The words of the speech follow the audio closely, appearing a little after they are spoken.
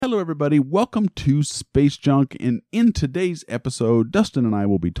Hello, everybody. Welcome to Space Junk. And in today's episode, Dustin and I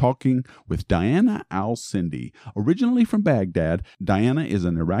will be talking with Diana Al-Sindi. Originally from Baghdad, Diana is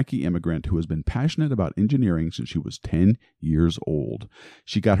an Iraqi immigrant who has been passionate about engineering since she was 10 years old.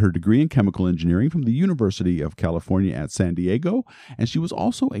 She got her degree in chemical engineering from the University of California at San Diego, and she was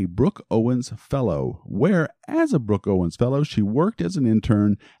also a Brooke Owens Fellow, where, as a Brooke Owens Fellow, she worked as an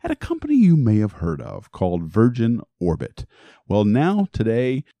intern at a company you may have heard of called Virgin Orbit. Well, now,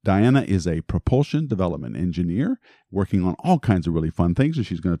 today, Diana is a propulsion development engineer working on all kinds of really fun things, and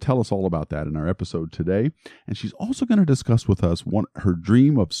she's going to tell us all about that in our episode today. And she's also going to discuss with us her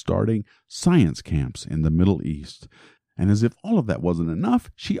dream of starting science camps in the Middle East. And as if all of that wasn't enough,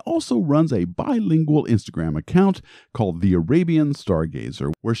 she also runs a bilingual Instagram account called The Arabian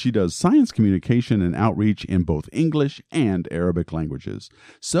Stargazer, where she does science communication and outreach in both English and Arabic languages.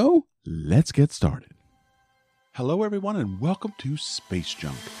 So, let's get started. Hello, everyone, and welcome to Space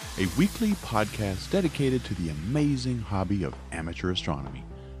Junk, a weekly podcast dedicated to the amazing hobby of amateur astronomy.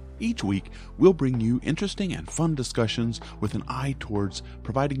 Each week, we'll bring you interesting and fun discussions with an eye towards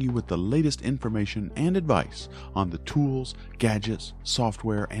providing you with the latest information and advice on the tools, gadgets,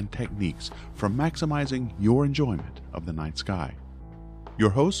 software, and techniques for maximizing your enjoyment of the night sky.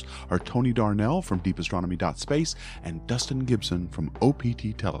 Your hosts are Tony Darnell from deepastronomy.space and Dustin Gibson from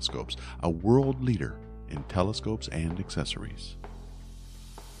OPT Telescopes, a world leader in telescopes and accessories.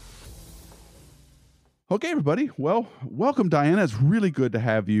 Okay, everybody. Well, welcome, Diana. It's really good to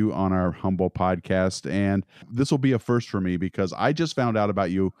have you on our humble podcast. And this will be a first for me because I just found out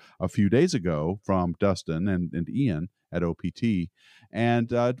about you a few days ago from Dustin and Ian at OPT. And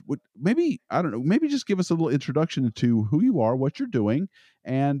maybe just give us a little introduction to who you are, what you're doing,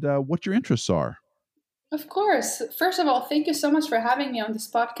 and what your interests are. Of course. First of all, thank you so much for having me on this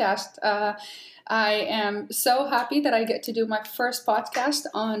podcast. I am so happy that I get to do my first podcast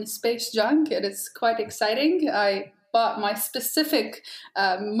on Space Junk. It is quite exciting. I bought my specific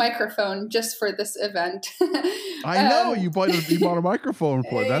microphone just for this event. I know you bought a microphone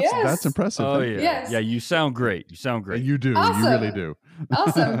for it. That's impressive. Oh yeah, yes. Yeah. You sound great. And you do. Awesome. You really do.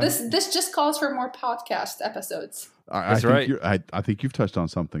 Awesome. This just calls for more podcast episodes. That's right. I think you've touched on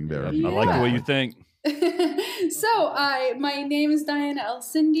something there. Yeah. I like the way you think. So my name is Diana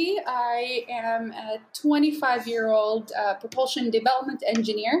Al-Sindi. I am a 25-year-old propulsion development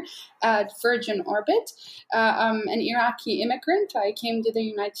engineer at Virgin Orbit. I'm an Iraqi immigrant. I came to the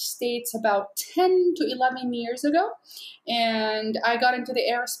United States about 10 to 11 years ago, and I got into the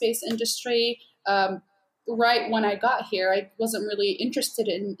aerospace industry right when I got here. I wasn't really interested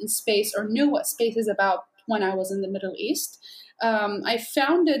in space or knew what space is about when I was in the Middle East. I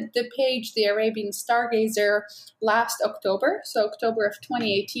founded the page, The Arabian Stargazer, last October, so October of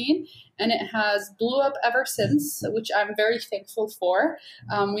 2018, and it has blew up ever since, which I'm very thankful for.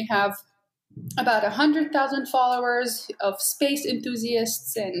 We have about 100,000 followers of space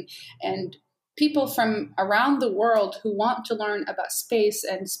enthusiasts and people from around the world who want to learn about space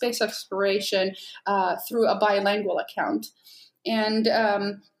and space exploration through a bilingual account. And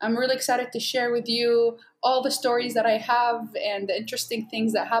I'm really excited to share with you all the stories that I have and the interesting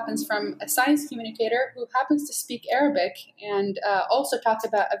things that happens from a science communicator who happens to speak Arabic and also talk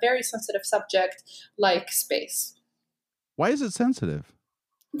about a very sensitive subject like space. Why is it sensitive?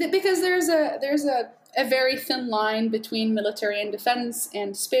 Because there's a very thin line between military and defense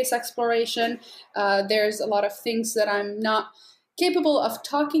and space exploration. There's a lot of things that I'm not capable of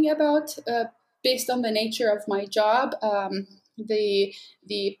talking about based on the nature of my job.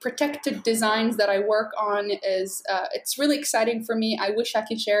 The protected designs that I work on is it's really exciting for me. I wish I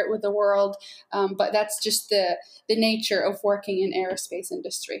could share it with the world, but that's just the nature of working in aerospace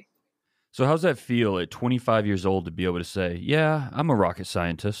industry. So how's that feel at 25 years old to be able to say, yeah, I'm a rocket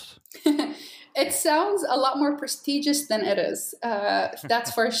scientist? It sounds a lot more prestigious than it is.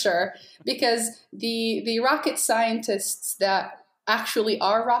 That's for sure. Because the rocket scientists that actually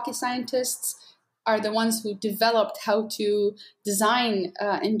are rocket scientists are the ones who developed how to design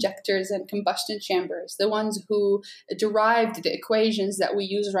injectors and combustion chambers, the ones who derived the equations that we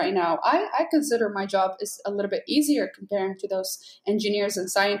use right now. I consider my job is a little bit easier comparing to those engineers and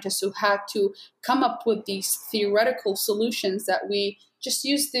scientists who had to come up with these theoretical solutions that we just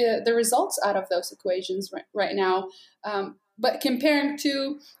use the results out of those equations right now. But comparing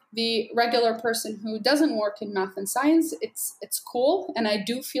to the regular person who doesn't work in math and science, it's cool, and I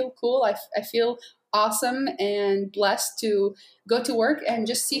do feel cool. I feel awesome and blessed to go to work and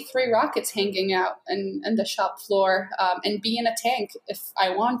just see 3 rockets hanging out in the shop floor and be in a tank if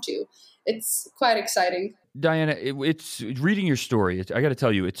I want to. It's quite exciting. Diana, it's reading your story. I got to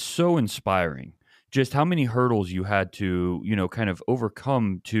tell you, it's so inspiring just how many hurdles you had to, kind of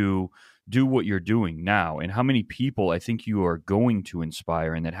overcome to do what you're doing now, and how many people I think you are going to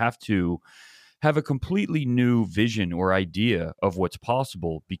inspire and that have to have a completely new vision or idea of what's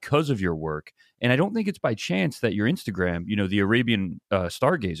possible because of your work. And I don't think it's by chance that your Instagram, the Arabian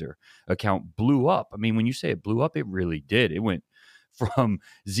Stargazer account blew up. I mean, when you say it blew up, it really did. It went from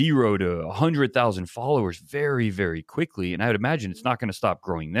 0 to 100,000 followers very, very quickly. And I would imagine it's not going to stop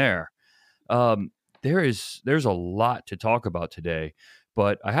growing there. There's a lot to talk about today,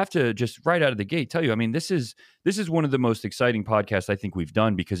 but I have to just right out of the gate tell you, I mean, this is one of the most exciting podcasts I think we've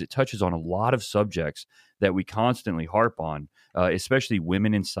done because it touches on a lot of subjects that we constantly harp on, especially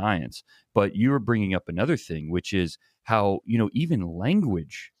women in science. But you were bringing up another thing, which is how, even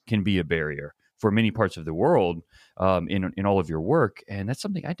language can be a barrier for many parts of the world in all of your work. And that's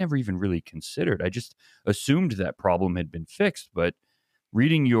something I'd never even really considered. I just assumed that problem had been fixed, but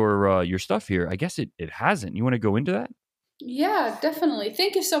reading your stuff here, I guess it hasn't. You want to go into that? Yeah, definitely.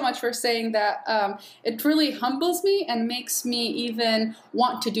 Thank you so much for saying that. It really humbles me and makes me even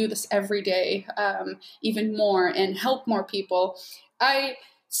want to do this every day, even more, and help more people. I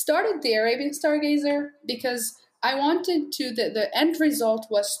started the Arabian Stargazer because I wanted to, the end result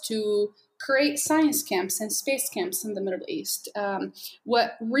was to create science camps and space camps in the Middle East.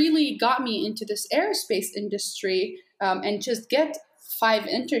 What really got me into this aerospace industry and just get 5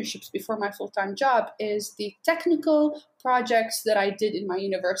 internships before my full-time job is the technical projects that I did in my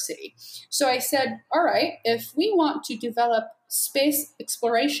university. So I said, all right, if we want to develop space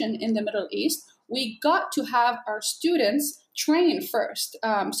exploration in the Middle East, we got to have our students train first,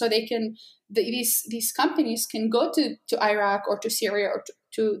 so they can these companies can go to Iraq or to Syria or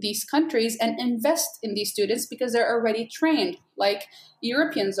to these countries and invest in these students because they're already trained, like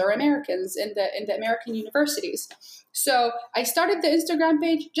Europeans or Americans in the American universities. So I started the Instagram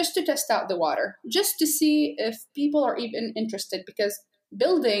page just to test out the water, just to see if people are even interested, because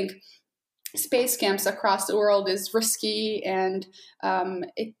building space camps across the world is risky and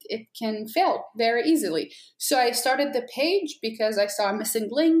it can fail very easily. So I started the page because I saw a missing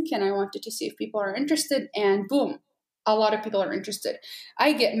link and I wanted to see if people are interested, and boom, a lot of people are interested.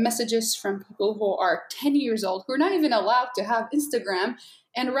 I get messages from people who are 10 years old, who are not even allowed to have Instagram,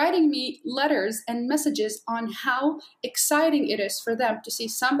 and writing me letters and messages on how exciting it is for them to see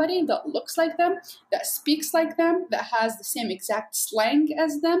somebody that looks like them, that speaks like them, that has the same exact slang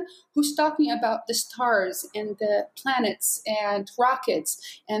as them, who's talking about the stars and the planets and rockets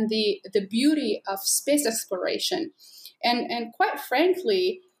and the beauty of space exploration. And quite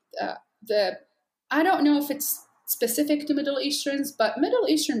frankly, I don't know if it's specific to Middle Easterns, but Middle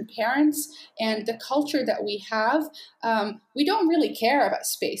Eastern parents and the culture that we have, we don't really care about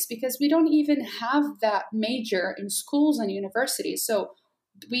space because we don't even have that major in schools and universities. So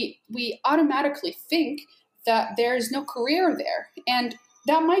we automatically think that there is no career there. And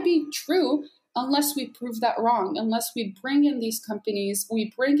that might be true unless we prove that wrong, unless we bring in these companies,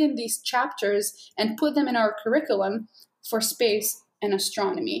 we bring in these chapters and put them in our curriculum for space and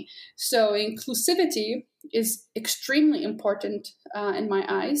astronomy. So inclusivity is extremely important in my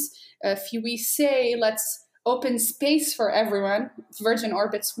eyes. If we say let's open space for everyone, Virgin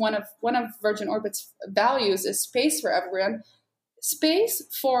Orbit's one of Virgin Orbit's values is space for everyone. Space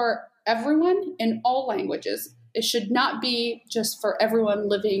for everyone in all languages. It should not be just for everyone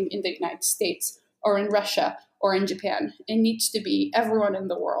living in the United States or in Russia or in Japan. It needs to be everyone in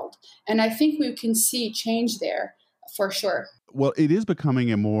the world. And I think we can see change there for sure. Well, it is becoming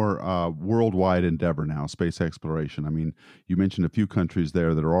a more worldwide endeavor now, space exploration. I mean, you mentioned a few countries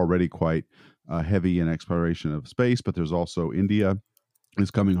there that are already quite heavy in exploration of space, but there's also India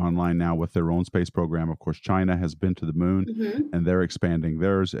is coming online now with their own space program. Of course, China has been to the moon, and they're expanding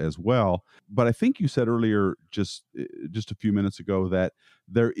theirs as well. But I think you said earlier, just a few minutes ago, that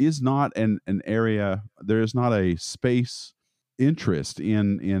there is not an area, there is not a space interest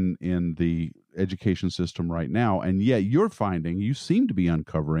in the education system right now, and yet you seem to be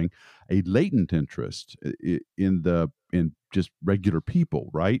uncovering a latent interest in just regular people,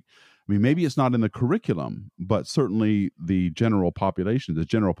 right? I mean, maybe it's not in the curriculum, but certainly the general population, the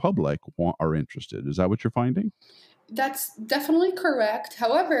general public are interested. Is that what you're finding? That's definitely correct.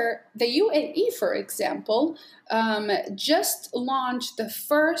 However, the UAE, for example, just launched the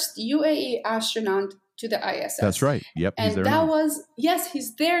first UAE astronaut to the ISS. That's right. Yep. And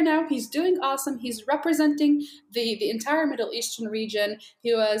he's there now. He's doing awesome. He's representing the entire Middle Eastern region.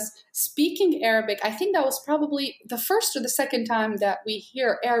 He was speaking Arabic. I think that was probably the first or the second time that we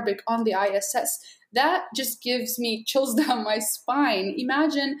hear Arabic on the ISS. that just gives me chills down my spine.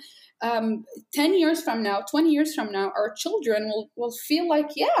 Imagine 10 years from now, 20 years from now, our children will feel like,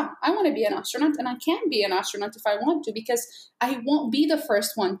 yeah, I want to be an astronaut, and I can be an astronaut if I want to, because I won't be the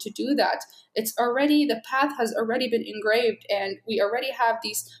first one to do that. The path has already been engraved, and we already have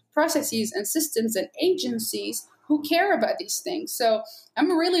these processes and systems and agencies who care about these things. So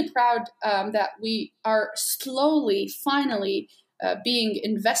I'm really proud that we are slowly, finally, being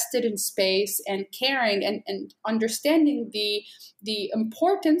invested in space and caring and understanding the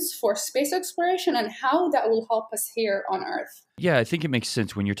importance for space exploration and how that will help us here on Earth. Yeah, I think it makes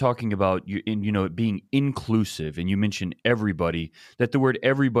sense when you're talking about it being inclusive, and you mention everybody, that the word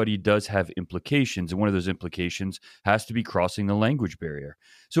everybody does have implications, and one of those implications has to be crossing the language barrier.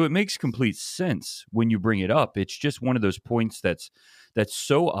 So it makes complete sense when you bring it up. It's just one of those points that's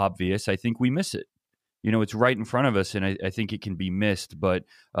so obvious, I think we miss it. It's right in front of us, and I think it can be missed. But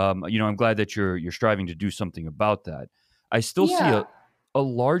I'm glad that you're striving to do something about that. I still see a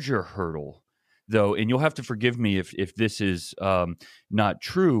larger hurdle, though, and you'll have to forgive me if this is not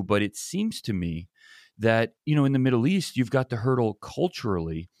true. But it seems to me that in the Middle East, you've got the hurdle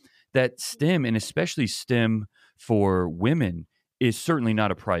culturally that STEM, and especially STEM for women, is certainly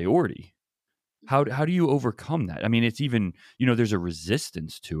not a priority. How do you overcome that? I mean, it's even there's a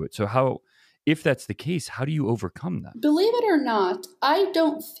resistance to it. So if that's the case, how do you overcome that? Believe it or not, I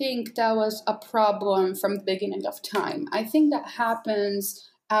don't think that was a problem from the beginning of time. I think that happens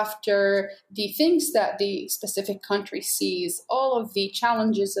after the things that the specific country sees, all of the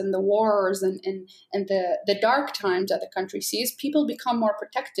challenges and the wars and the dark times that the country sees, people become more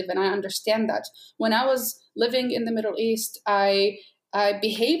protective. And I understand that. When I was living in the Middle East, I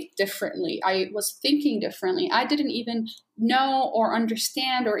behaved differently. I was thinking differently. I didn't even know or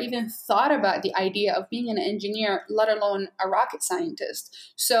understand or even thought about the idea of being an engineer, let alone a rocket scientist.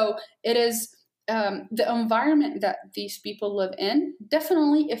 So it is the environment that these people live in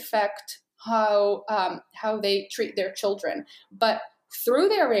definitely affect how they treat their children. But through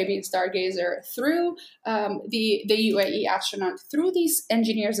the Arabian Stargazer, through the UAE astronaut, through these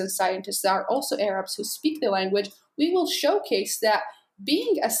engineers and scientists that are also Arabs who speak the language, we will showcase that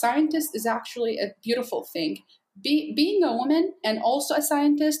being a scientist is actually a beautiful thing. Being a woman and also a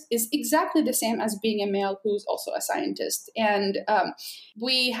scientist is exactly the same as being a male who's also a scientist. And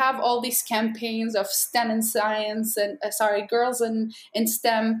we have all these campaigns of STEM and science and girls in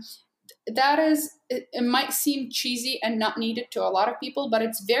STEM. That is, it might seem cheesy and not needed to a lot of people, but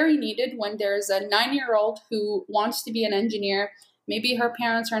it's very needed when there's a 9-year-old who wants to be an engineer. Maybe her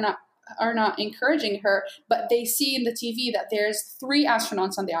parents are not encouraging her, but they see in the TV that there's 3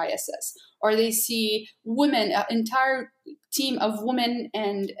 astronauts on the ISS, or they see women, an entire team of women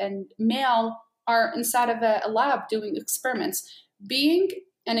and male are inside of a lab doing experiments. Being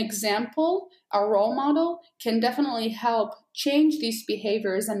an example, a role model, can definitely help change these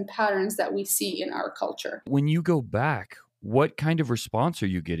behaviors and patterns that we see in our culture. When you go back, what kind of response are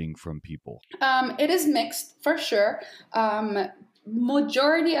you getting from people? It is mixed, for sure.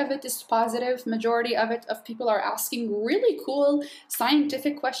 Majority of it is positive. Majority of people are asking really cool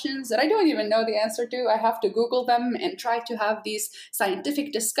scientific questions that I don't even know the answer to. I have to Google them and try to have these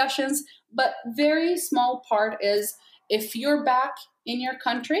scientific discussions. But very small part is, if you're back in your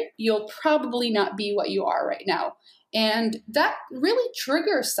country, you'll probably not be what you are right now. And that really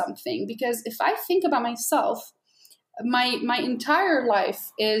triggers something, because if I think about myself, my entire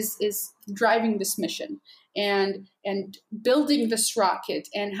life is driving this mission and building this rocket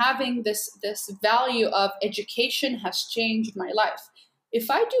and having this value of education has changed my life.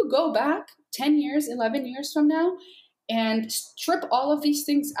 If I do go back 10 years, 11 years from now and strip all of these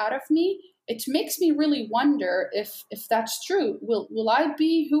things out of me, it makes me really wonder if that's true. Will I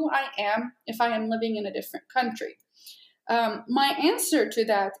be who I am if I am living in a different country? My answer to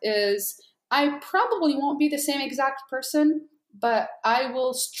that is, I probably won't be the same exact person, but I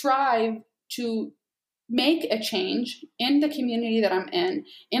will strive to make a change in the community that I'm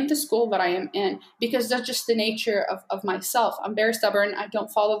in the school that I am in, because that's just the nature of myself. I'm very stubborn. I don't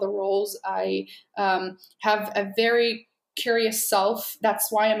follow the rules. I have a very curious self.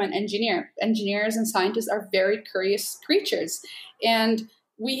 That's why I'm an engineer. Engineers and scientists are very curious creatures. And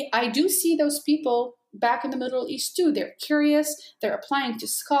I do see those people back in the Middle East too. They're curious. They're applying to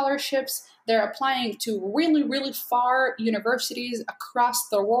scholarships. They're applying to really, really far universities across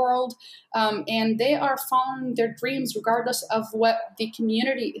the world. And they are following their dreams regardless of what the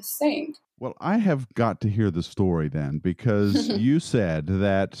community is saying. Well, I have got to hear the story then, because you said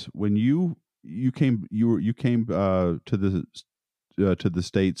that when you came to the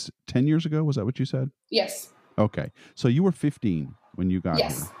States 10 years ago. Was that what you said? Yes. Okay. So you were 15 when you got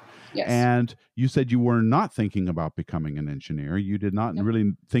yes. here. Yes. And you said you were not thinking about becoming an engineer. You did not Nope.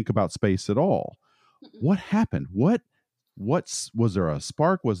 really think about space at all. Mm-mm. What happened? Was there a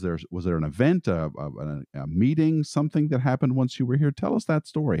spark? Was there an event, a meeting, something that happened once you were here? Tell us that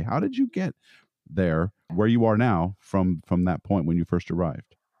story. How did you get there, where you are now, from that point when you first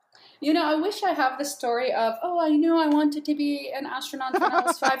arrived? I wish I have the story of, I knew I wanted to be an astronaut when I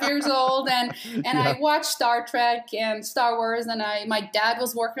was 5 years old, and Yeah. I watched Star Trek and Star Wars, and my dad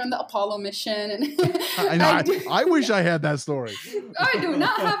was working on the Apollo mission, and I know. I wish I had that story. I do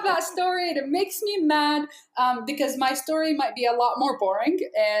not have that story, and it makes me mad because my story might be a lot more boring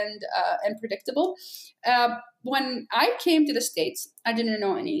and predictable. When I came to the States, I didn't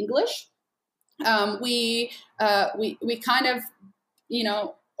know any English. We kind of,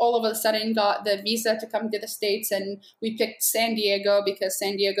 all of a sudden got the visa to come to the States, and we picked San Diego because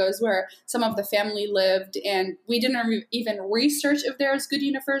San Diego is where some of the family lived, and we didn't even research if there's good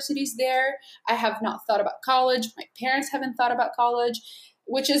universities there. I have not thought about college. My parents haven't thought about college,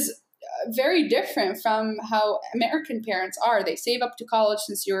 which is very different from how American parents are. They save up to college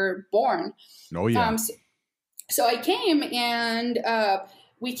since you're born. Oh, yeah. So I came, and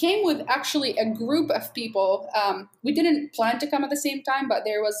we came with actually a group of people. We didn't plan to come at the same time, but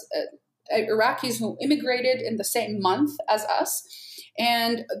there was Iraqis who immigrated in the same month as us.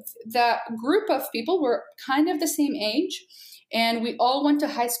 And that group of people were kind of the same age, and we all went to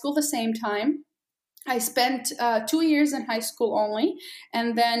high school the same time. I spent 2 years in high school only,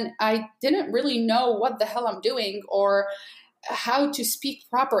 and then I didn't really know what the hell I'm doing or how to speak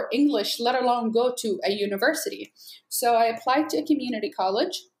proper English, let alone go to a university. So I applied to a community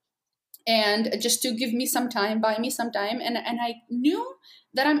college, and just to give me some time, buy me some time. And I knew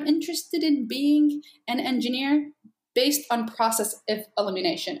that I'm interested in being an engineer based on process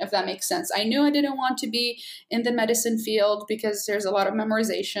elimination, if that makes sense. I knew I didn't want to be in the medicine field because there's a lot of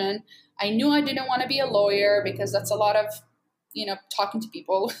memorization. I knew I didn't want to be a lawyer because that's a lot of talking to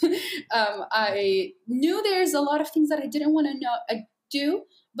people. I knew there's a lot of things that I didn't want to do,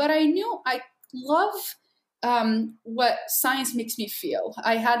 but I knew I love what science makes me feel.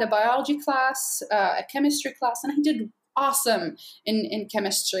 I had a biology class, a chemistry class, and I did awesome in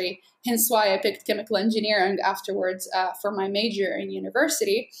chemistry, hence why I picked chemical engineering afterwards for my major in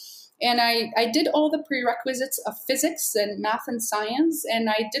university. And I did all the prerequisites of physics and math and science, and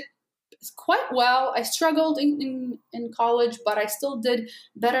I did quite well. I struggled in college, but I still did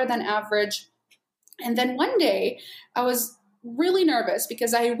better than average. And then one day I was really nervous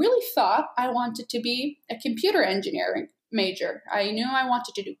because I really thought I wanted to be a computer engineering major. I knew I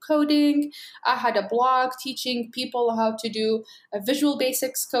wanted to do coding. I had a blog teaching people how to do Visual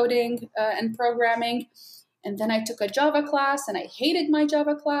Basics coding and programming. And then I took a Java class, and I hated my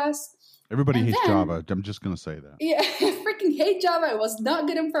Java class. Everybody hates Java. I'm just going to say that. Yeah, I freaking hate Java. I was not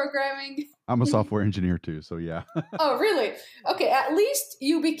good in programming. I'm a software engineer too, so yeah. Oh, really? Okay, at least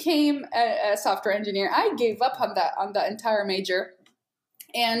you became a software engineer. I gave up on that entire major.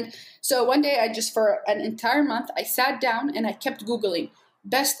 And so one day for an entire month, I sat down and I kept Googling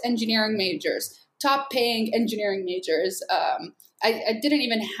best engineering majors, top paying engineering majors. I didn't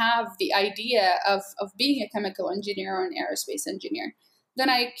even have the idea of being a chemical engineer or an aerospace engineer. Then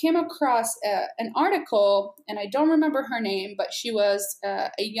I came across an article, and I don't remember her name, but she was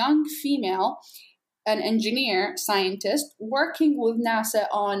a young female, an engineer, scientist, working with NASA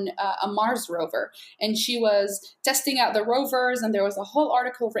on a Mars rover. And she was testing out the rovers, and there was a whole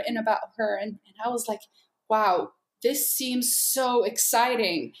article written about her. And I was like, wow, this seems so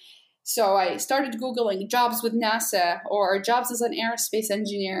exciting. So I started Googling jobs with NASA or jobs as an aerospace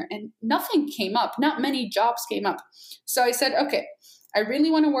engineer, and nothing came up. Not many jobs came up. So I said, okay, I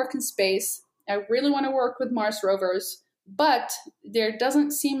really want to work in space. I really want to work with Mars rovers, but there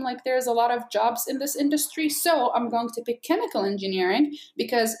doesn't seem like there's a lot of jobs in this industry. So I'm going to pick chemical engineering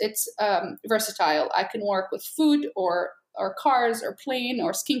because it's versatile. I can work with food or cars or plane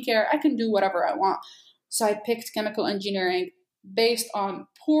or skincare. I can do whatever I want. So I picked chemical engineering based on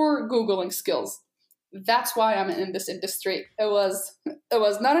poor Googling skills. That's why I'm in this industry. It was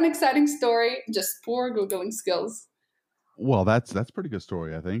not an exciting story, just poor Googling skills. Well, that's a pretty good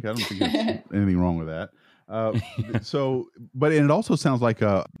story, I think. I don't think there's anything wrong with that. But it also sounds like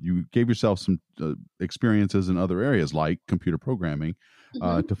you gave yourself some experiences in other areas like computer programming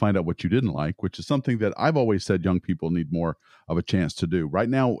to find out what you didn't like, which is something that I've always said young people need more of a chance to do. Right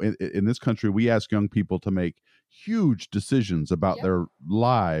now in this country, we ask young people to make huge decisions about their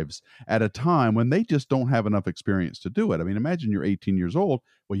lives at a time when they just don't have enough experience to do it. I mean, imagine you're 18 years old.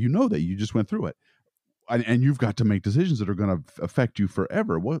 Well, you know that you just went through it. and you've got to make decisions that are going to affect you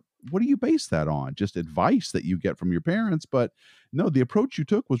forever. What do you base that on? Just advice that you get from your parents? But no, the approach you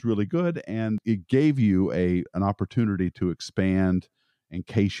took was really good, and it gave you an opportunity to expand. In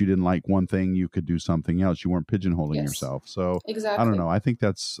case you didn't like one thing, you could do something else. You weren't pigeonholing Yes, yourself. So I don't exactly. know. I think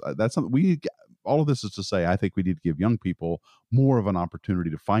that's something all of this is to say, I think we need to give young people more of an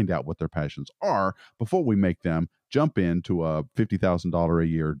opportunity to find out what their passions are before we make them jump into a $50,000 a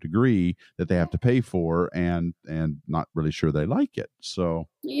year degree that they have to pay for and not really sure they like it. So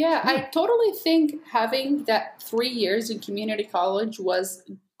Yeah, I totally think having that 3 years in community college was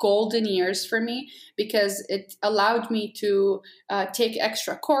golden years for me because it allowed me to take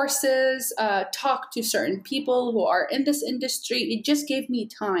extra courses, talk to certain people who are in this industry. It just gave me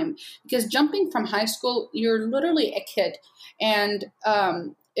time because jumping from high school, you're literally a kid. And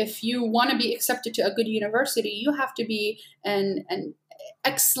if you want to be accepted to a good university, you have to be an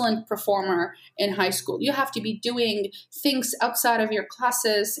excellent performer in high school. You have to be doing things outside of your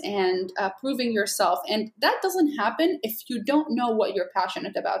classes and proving yourself. And that doesn't happen if you don't know what you're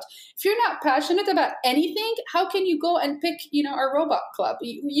passionate about. If you're not passionate about anything, how can you go and pick, a robot club?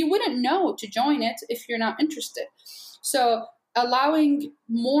 You wouldn't know to join it if you're not interested. So allowing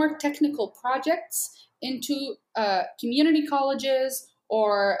more technical projects into community colleges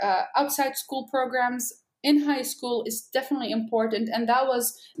or outside school programs in high school is definitely important. And that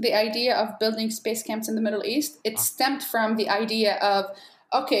was the idea of building space camps in the Middle East. It stemmed from the idea of,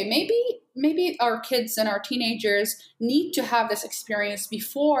 okay, maybe our kids and our teenagers need to have this experience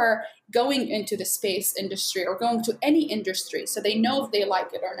before going into the space industry or going to any industry so they know if they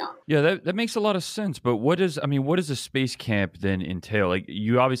like it or not. Yeah, that makes a lot of sense. But what does a space camp then entail? Like,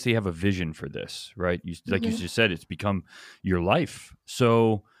 you obviously have a vision for this, right? You just said, it's become your life.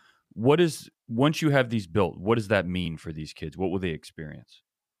 So once you have these built, what does that mean for these kids? What will they experience?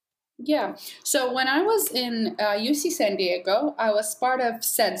 Yeah. So when I was in UC San Diego, I was part of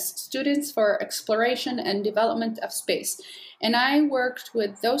SEDS, Students for Exploration and Development of Space. And I worked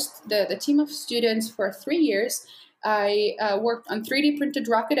with the team of students for 3 years. I worked on 3D printed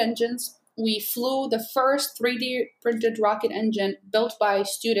rocket engines. We flew the first 3D printed rocket engine built by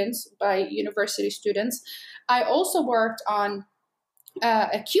university students. I also worked on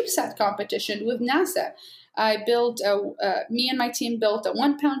a CubeSat competition with NASA. Me and my team built a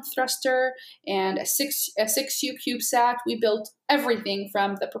 1 pound thruster and a 6U CubeSat. We built everything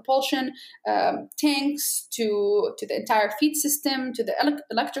from the propulsion tanks to the entire feed system, to the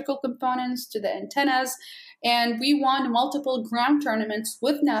electrical components, to the antennas. And we won multiple ground tournaments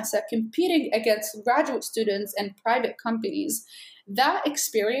with NASA, competing against graduate students and private companies. That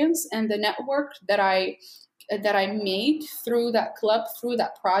experience and the network that I made through that club, through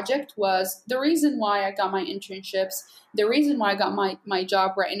that project, was the reason why I got my internships, the reason why I got my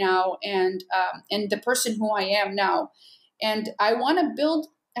job right now, and the person who I am now. And I want to build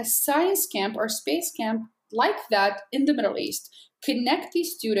a science camp or space camp like that in the Middle East. Connect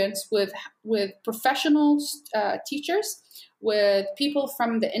these students with professional teachers, with people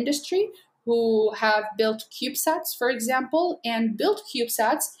from the industry who have built CubeSats, for example, and built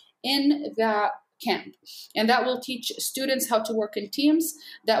CubeSats in the camp. And that will teach students how to work in teams.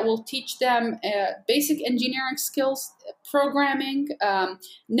 That will teach them basic engineering skills, programming,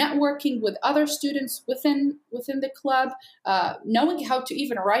 networking with other students within the club, knowing how to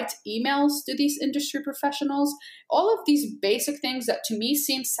even write emails to these industry professionals. All of these basic things that to me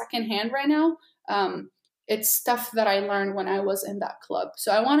seem secondhand right now. It's stuff that I learned when I was in that club.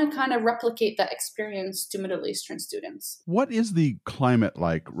 So I want to kind of replicate that experience to Middle Eastern students. What is the climate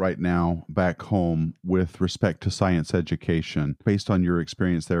like right now back home with respect to science education, based on your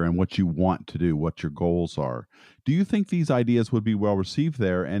experience there and what you want to do, what your goals are? Do you think these ideas would be well received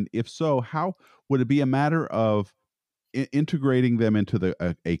there? And if so, how would it be a matter of integrating them into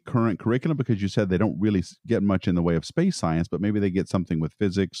a current curriculum? Because you said they don't really get much in the way of space science, but maybe they get something with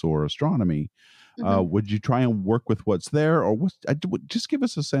physics or astronomy. Would you try and work with what's there, or just give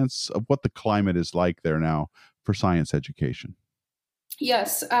us a sense of what the climate is like there now for science education?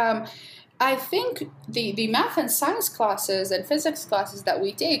 Yes. I think the math and science classes and physics classes that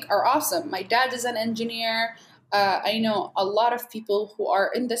we take are awesome. My dad is an engineer. I know a lot of people who are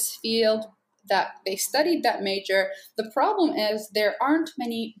in this field that they studied that major. The problem is there aren't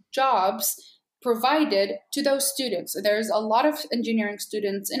many jobs provided to those students. There's a lot of engineering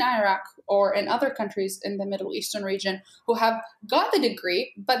students in Iraq or in other countries in the Middle Eastern region who have got the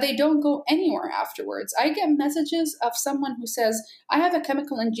degree, but they don't go anywhere afterwards. I get messages of someone who says, I have a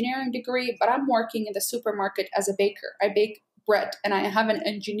chemical engineering degree, but I'm working in the supermarket as a baker. I bake bread and I have an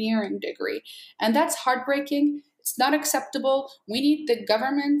engineering degree. And that's heartbreaking. It's not acceptable. We need the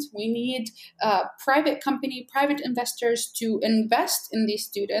government, we need private company, private investors to invest in these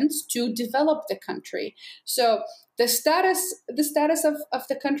students to develop the country. So the status of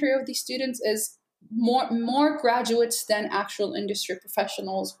the country of these students is more graduates than actual industry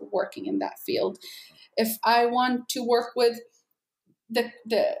professionals working in that field. If I want to work with the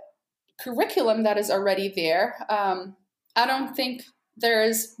curriculum that is already there, I don't think there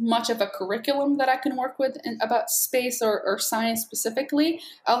is much of a curriculum that I can work with about space or science specifically.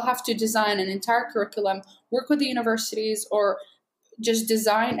 I'll have to design an entire curriculum, work with the universities, or just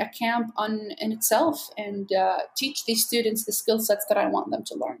design a camp in itself and teach these students the skill sets that I want them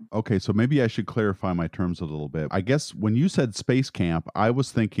to learn. Okay, so maybe I should clarify my terms a little bit. I guess when you said space camp, I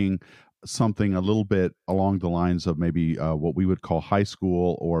was thinking something a little bit along the lines of maybe what we would call high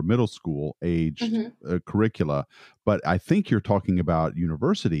school or middle school aged curricula. But I think you're talking about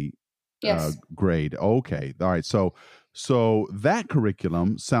university grade. Okay. All right. So that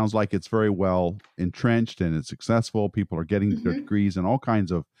curriculum sounds like it's very well entrenched and it's successful. People are getting their degrees in all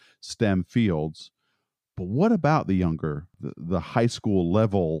kinds of STEM fields. But what about the high school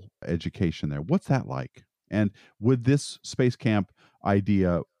level education there? What's that like? And would this space camp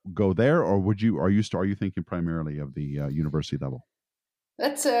idea go there, or are you thinking primarily of the university level?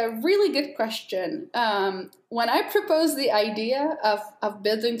 That's a really good question. When I proposed the idea of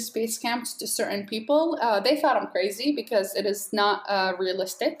building space camps to certain people, they thought I'm crazy because it is not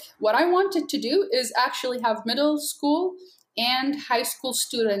realistic. What I wanted to do is actually have middle school and high school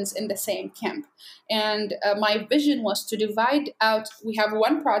students in the same camp. And my vision was to divide out, we have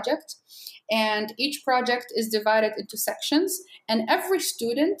one project, and each project is divided into sections, and every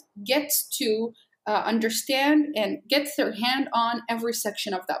student gets to understand and get their hand on every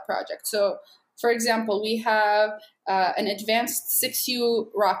section of that project. So, for example, we have an advanced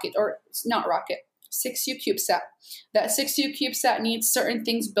 6U rocket, or not rocket, 6U CubeSat. That 6U CubeSat needs certain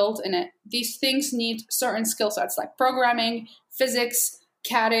things built in it. These things need certain skill sets like programming, physics,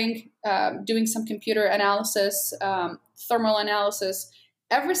 CADing, doing some computer analysis, thermal analysis.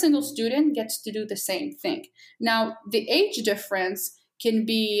 Every single student gets to do the same thing. Now, the age difference can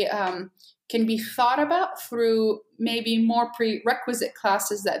be thought about through maybe more prerequisite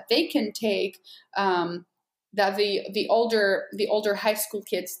classes that they can take that the older high school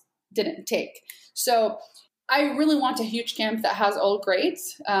kids didn't take. So I really want a huge camp that has all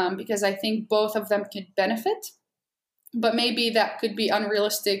grades because I think both of them could benefit. But maybe that could be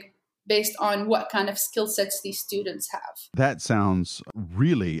unrealistic based on what kind of skill sets these students have. That sounds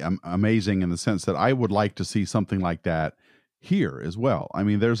really amazing in the sense that I would like to see something like that here as well. I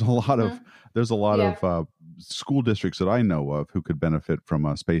mean, there's a lot of school districts that I know of who could benefit from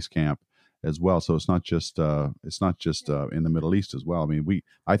a space camp as well. So it's not just in the Middle East as well. I mean,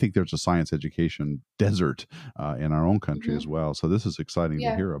 I think there's a science education desert in our own country as well. So this is exciting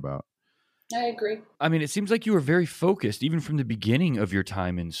to hear about. I agree. I mean, it seems like you were very focused even from the beginning of your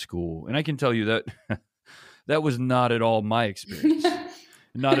time in school. And I can tell you that that was not at all my experience.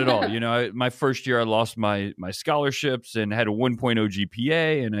 Not at all. You know, my first year, I lost my scholarships and had a 1.0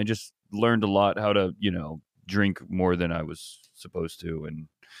 GPA. And I just learned a lot how to, drink more than I was supposed to and,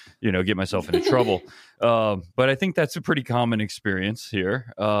 get myself into trouble. But I think that's a pretty common experience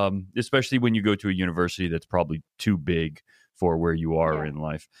here, especially when you go to a university that's probably too big for where you are in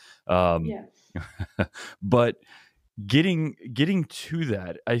life. But getting to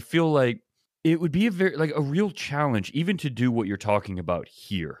that, I feel like it would be a real challenge even to do what you're talking about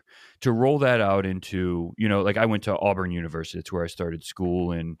here, to roll that out into, I went to Auburn University. That's where I started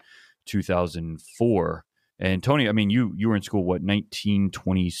school in 2004. And Tony, I mean, you were in school,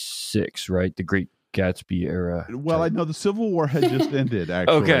 1926, right? The Great Gatsby era. Well, I know the Civil War had just ended,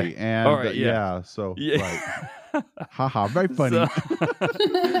 actually. Okay. And all right, so, right. Haha, very funny.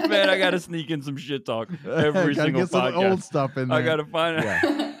 Man, I got to sneak in some shit talk every single get some old stuff in there. I got to find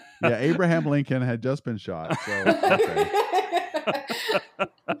it. Yeah, Abraham Lincoln had just been shot. So, okay.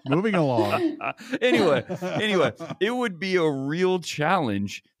 Moving along. Anyway, it would be a real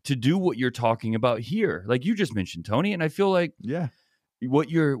challenge to do what you're talking about here. Like you just mentioned, Tony, and I feel like what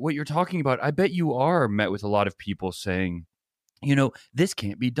you're talking about, I bet you are met with a lot of people saying, this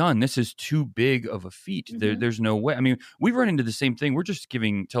can't be done. This is too big of a feat. There's no way. I mean, we run into the same thing. We're just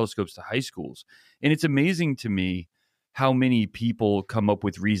giving telescopes to high schools. And it's amazing to me how many people come up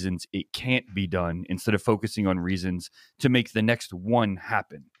with reasons it can't be done instead of focusing on reasons to make the next one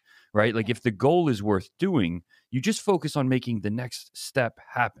happen, right? Like if the goal is worth doing, you just focus on making the next step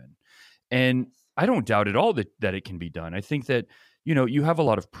happen. And I don't doubt at all that it can be done. I think that you have a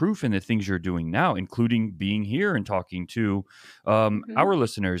lot of proof in the things you're doing now, including being here and talking to Mm-hmm. our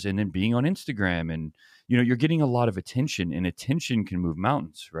listeners, and then being on Instagram. And, you're getting a lot of attention, and attention can move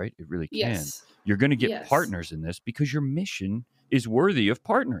mountains, right? It really can. Yes. You're going to get Yes. partners in this because your mission is worthy of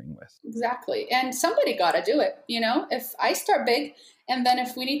partnering with. Exactly. And somebody got to do it. If I start big, and then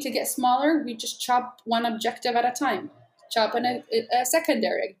if we need to get smaller, we just chop one objective at a time, chop a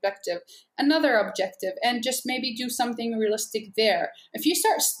secondary objective, another objective, and just maybe do something realistic there. If you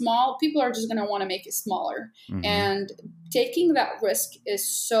start small, people are just going to want to make it smaller. Mhm. And taking that risk is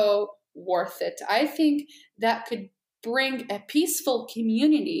so worth it. I think that could bring a peaceful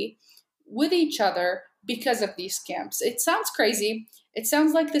community with each other because of these camps. It sounds crazy. It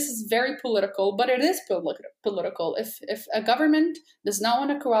sounds like this is very political, but it is political. If a government does not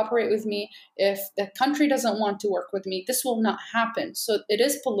want to cooperate with me, if the country doesn't want to work with me, this will not happen. So it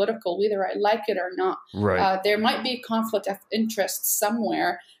is political, whether I like it or not. Right. There might be a conflict of interest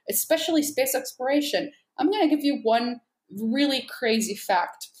somewhere, especially space exploration. I'm going to give you one really crazy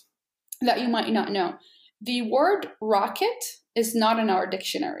fact that you might not know. The word rocket is not in our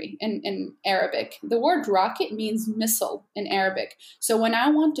dictionary in Arabic. The word rocket means missile in Arabic. So when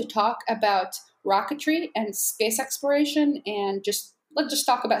I want to talk about rocketry and space exploration, and let's just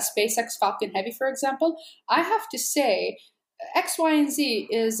talk about SpaceX Falcon Heavy, for example, I have to say X, Y, and Z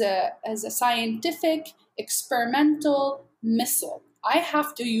is a scientific experimental missile. I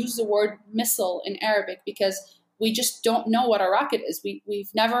have to use the word missile in Arabic because we just don't know what a rocket is. We've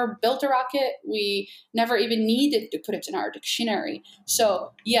never built a rocket. We never even needed to put it in our dictionary.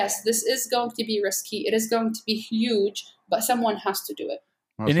 So yes, this is going to be risky. It is going to be huge, but someone has to do it.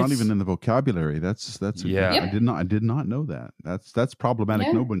 Well, it's not even in the vocabulary. That's Yeah. Yep. I did not know that. That's problematic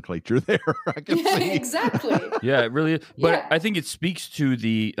Yeah. nomenclature there. I can see. Exactly. Yeah, it really is. But Yeah. I think it speaks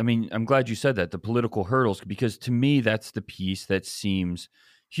to I'm glad you said that, the political hurdles, because to me, that's the piece that seems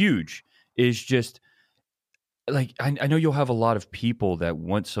huge, is just like, I know you'll have a lot of people that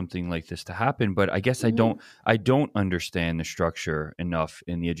want something like this to happen, but I guess Mhm. I don't understand the structure enough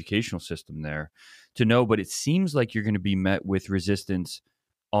in the educational system there to know, but it seems like you're going to be met with resistance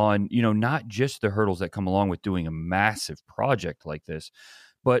on, not just the hurdles that come along with doing a massive project like this,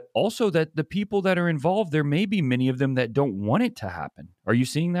 but also that the people that are involved, there may be many of them that don't want it to happen. Are you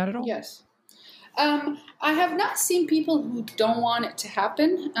seeing that at all? Yes. I have not seen people who don't want it to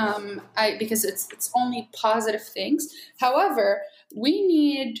happen, because it's only positive things. However, we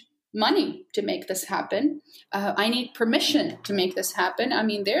need money to make this happen. I need permission to make this happen. I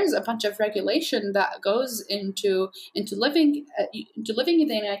mean, there's a bunch of regulation that goes into living in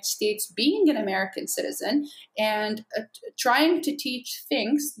the United States, being an American citizen, and trying to teach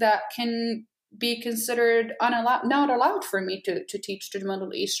things that can be considered not allowed for me to teach to the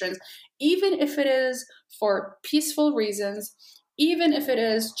Middle Easterns, even if it is for peaceful reasons, even if it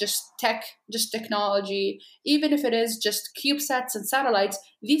is just technology, even if it is just CubeSats and satellites.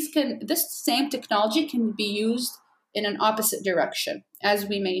 This same technology can be used in an opposite direction, as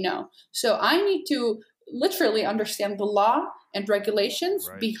we may know. So I need to literally understand the law and regulations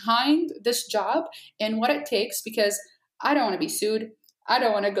behind this job and what it takes, because I don't want to be sued. I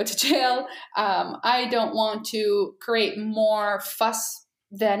don't want to go to jail. I don't want to create more fuss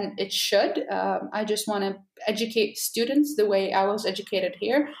than it should. I just want to educate students the way I was educated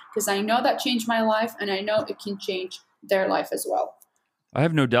here, because I know that changed my life, and I know it can change their life as well. I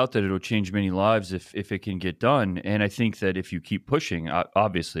have no doubt that it'll change many lives if it can get done. And I think that if you keep pushing,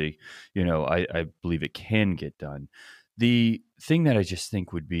 obviously, I believe it can get done. The thing that I just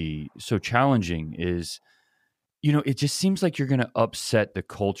think would be so challenging is, it just seems like you're going to upset the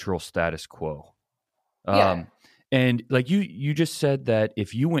cultural status quo. Yeah. And like you just said that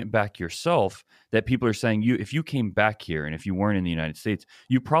if you went back yourself, that people are saying if you came back here and if you weren't in the United States,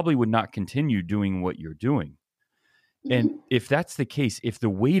 you probably would not continue doing what you're doing. Mm-hmm. And if that's the case, if the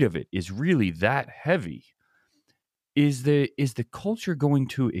weight of it is really that heavy, is the culture going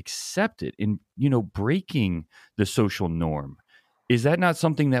to accept it in, breaking the social norm? Is that not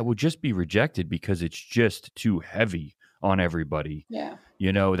something that would just be rejected because it's just too heavy on everybody? Yeah.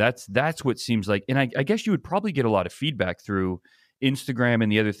 That's what seems like. And I guess you would probably get a lot of feedback through Instagram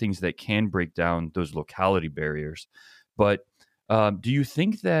and the other things that can break down those locality barriers. But do you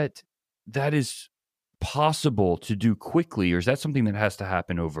think that is possible to do quickly, or is that something that has to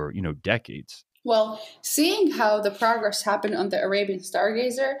happen over, decades? Well, seeing how the progress happened on the Arabian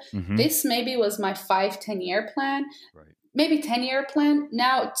Stargazer, Mhm. this maybe was my 5-10 year plan. Right. maybe 10-year plan.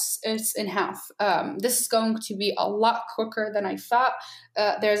 Now it's in half. This is going to be a lot quicker than I thought.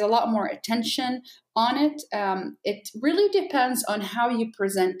 There's a lot more attention on it. It really depends on how you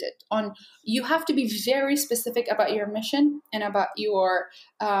present it. You have to be very specific about your mission and about your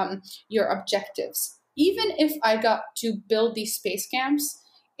objectives. Even if I got to build these space camps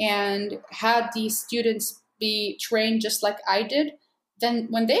and had these students be trained just like I did, then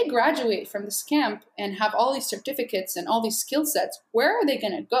when they graduate from this camp and have all these certificates and all these skill sets, where are they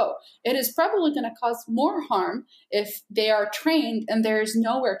going to go? It is probably going to cause more harm if they are trained and there's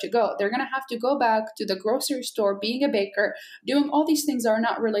nowhere to go. They're going to have to go back to the grocery store, being a baker, doing all these things that are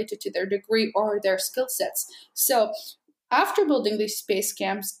not related to their degree or their skill sets. So after building these space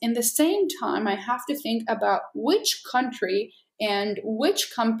camps, in the same time, I have to think about which country and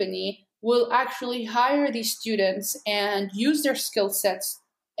which company will actually hire these students and use their skill sets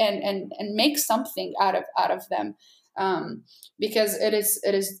and make something out of them. Because it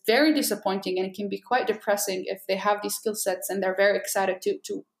is very disappointing, and it can be quite depressing if they have these skill sets and they're very excited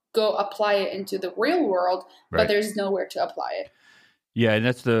to go apply it into the real world, but there's nowhere to apply it. Yeah, and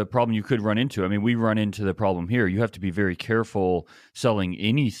that's the problem you could run into. I mean, we run into the problem here. You have to be very careful selling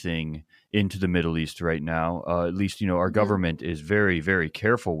anything into the Middle East right now. At least, our government is very, very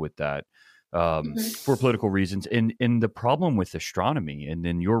careful with that for political reasons. And the problem with astronomy, and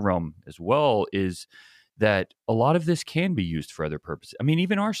in your realm as well, is that a lot of this can be used for other purposes. I mean,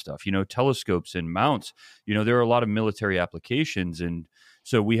 even our stuff, telescopes and mounts, there are a lot of military applications. And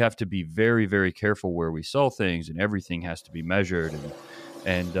so we have to be very, very careful where we sell things, and everything has to be measured.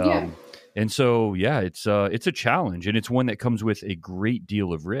 And so, it's a challenge, and it's one that comes with a great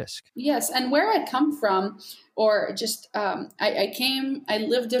deal of risk. Yes. And where I come from, or just, I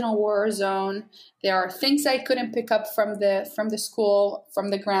lived in a war zone. There are things I couldn't pick up from the school, from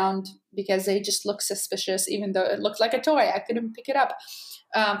the ground, because they just look suspicious, even though it looked like a toy. I couldn't pick it up.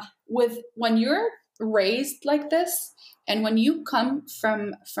 When you're raised like this, and when you come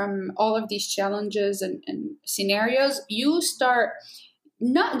from all of these challenges and scenarios, you start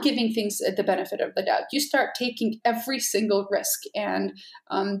not giving things the benefit of the doubt. You start taking every single risk. And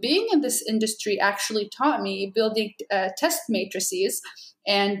being in this industry actually taught me building test matrices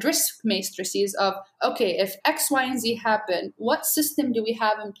and risk matrices of, okay, if X, Y, and Z happen, what system do we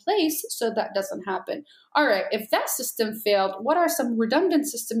have in place so that doesn't happen? All right, if that system failed, what are some redundant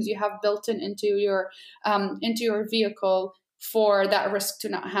systems you have built into your vehicle for that risk to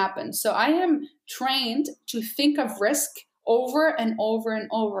not happen? So I am trained to think of risk over and over and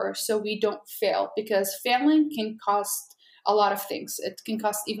over so we don't fail, because failing can cost a lot of things. It can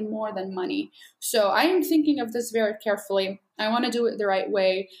cost even more than money. So I am thinking of this very carefully. I want to do it the right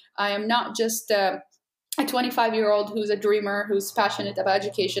way. I am not just a 25-year-old who's a dreamer, who's passionate about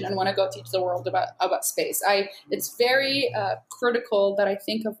education and want to go teach the world about space. It's very critical that I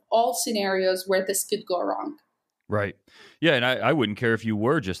think of all scenarios where this could go wrong. Right. Yeah, and I wouldn't care if you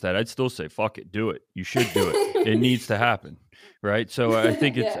were just that. I'd still say, fuck it, do it. You should do it. It needs to happen. Right. So I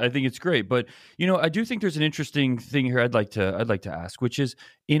think it's great. But I do think there's an interesting thing here I'd like to ask, which is,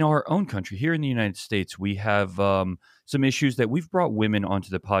 in our own country, here in the United States, we have some issues that we've brought women onto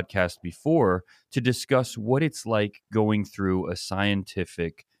the podcast before to discuss what it's like going through a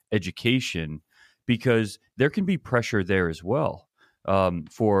scientific education, because there can be pressure there as well.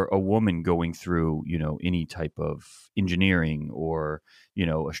 For a woman going through, any type of engineering or,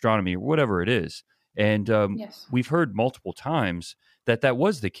 astronomy or whatever it is. And we've heard multiple times that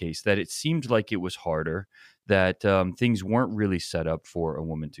was the case, that it seemed like it was harder, that things weren't really set up for a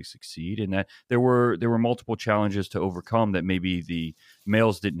woman to succeed, and that there were multiple challenges to overcome that maybe the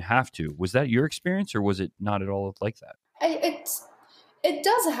males didn't have to. Was that your experience, or was it not at all like that? It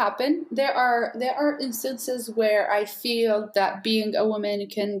does happen. There are instances where I feel that being a woman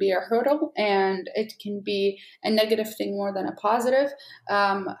can be a hurdle, and it can be a negative thing more than a positive.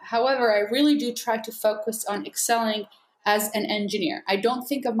 However, I really do try to focus on excelling as an engineer. I don't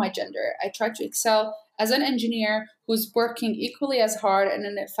think of my gender. I try to excel as an engineer who's working equally as hard. And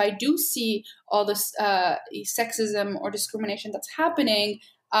then if I do see all this sexism or discrimination that's happening,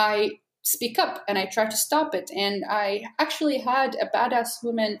 I speak up and I try to stop it. And I actually had a Badass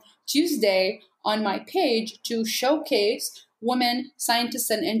Woman Tuesday on my page to showcase women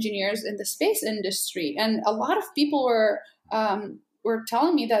scientists and engineers in the space industry. And a lot of people were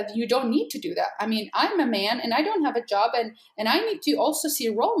telling me that you don't need to do that. I mean, I'm a man and I don't have a job, and I need to also see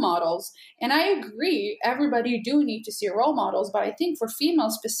role models. And I agree, everybody do need to see role models. But I think for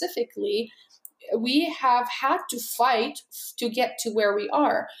females specifically, we have had to fight to get to where we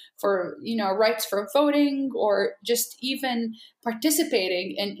are for, rights for voting or just even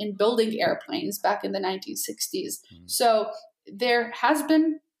participating in building airplanes back in the 1960s. So there has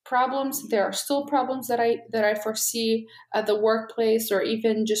been problems. There are still problems that I foresee at the workplace or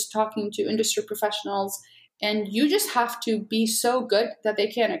even just talking to industry professionals. And you just have to be so good that they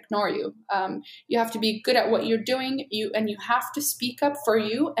can't ignore you. You have to be good at what you're doing. You have to speak up for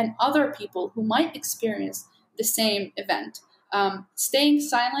you and other people who might experience the same event. Staying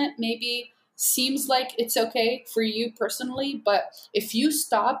silent maybe seems like it's okay for you personally, but if you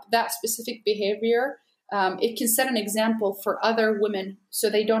stop that specific behavior, it can set an example for other women so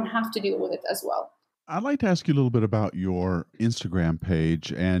they don't have to deal with it as well. I'd like to ask you a little bit about your Instagram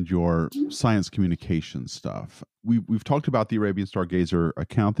page and your science communication stuff. We've talked about the Arabian Stargazer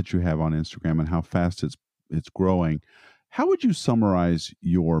account that you have on Instagram and how fast it's growing. How would you summarize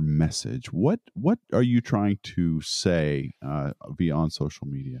your message? What are you trying to say beyond social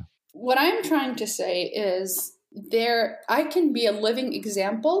media? What I'm trying to say is I can be a living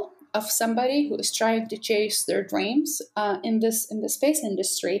example of somebody who is trying to chase their dreams in the space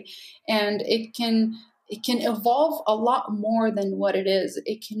industry, and it can evolve a lot more than what it is.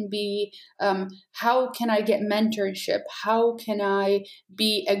 It can be how can I get mentorship? How can I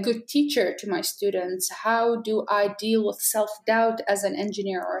be a good teacher to my students? How do I deal with self-doubt as an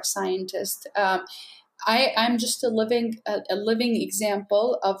engineer or a scientist? I'm just a living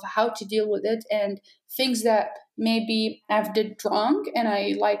example of how to deal with it and things that maybe I've did wrong, and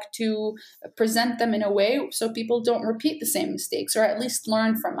I like to present them in a way so people don't repeat the same mistakes or at least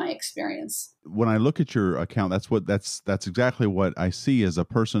learn from my experience. When I look at your account, that's exactly what I see as a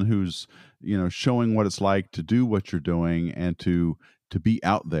person who's showing what it's like to do what you're doing and to be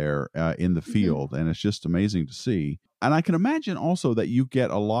out there in the field, and it's just amazing to see. And I can imagine also that you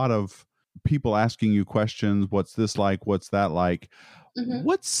get a lot of people asking you questions. What's this like? What's that like?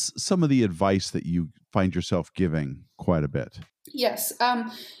 What's some of the advice that you find yourself giving quite a bit? Yes.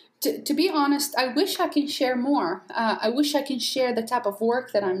 To be honest, I wish I can share more. I wish I can share the type of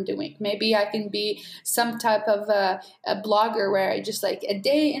work that I'm doing. Maybe I can be some type of a blogger where I just like a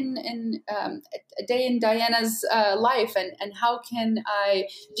day in Diana's life, and how can I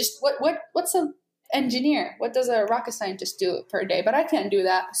just what's a engineer? What does a rocket scientist do per day? But I can't do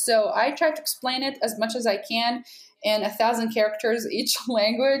that. So I try to explain it as much as I can in 1,000 characters each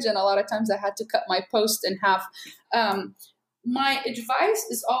language. And a lot of times I had to cut my post in half. My advice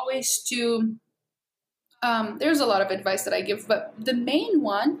is always to, there's a lot of advice that I give, but the main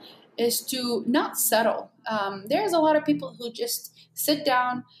one is to not settle. There's a lot of people who just sit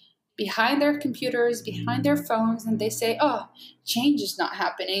down behind their computers, behind their phones, and they say, oh, change is not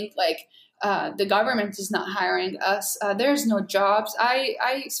happening. Like, the government is not hiring us. There's no jobs.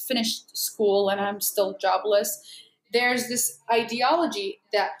 I finished school and I'm still jobless. There's this ideology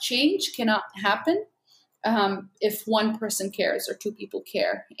that change cannot happen if one person cares or two people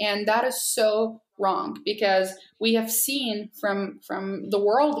care. And that is so wrong, because we have seen from the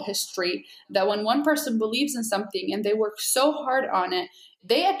world history that when one person believes in something and they work so hard on it,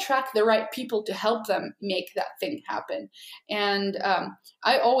 they attract the right people to help them make that thing happen. And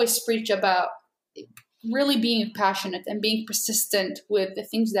I always preach about really being passionate and being persistent with the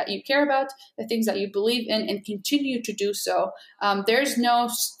things that you care about, the things that you believe in, and continue to do so. There's no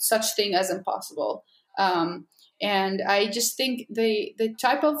such thing as impossible. And I just think the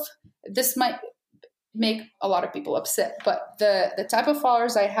type of, this might make a lot of people upset, but the type of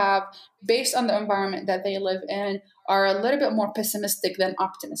followers I have based on the environment that they live in are a little bit more pessimistic than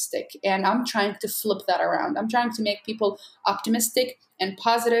optimistic. And I'm trying to flip that around. I'm trying to make people optimistic and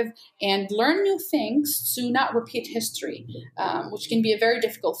positive and learn new things to not repeat history, which can be a very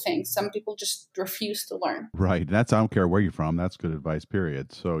difficult thing. Some people just refuse to learn. Right. I don't care where you're from. That's good advice,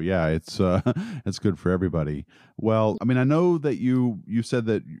 period. So yeah, it's good for everybody. Well, I mean, I know that you said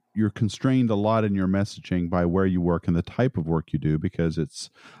that you're constrained a lot in your messaging by where you work and the type of work you do, because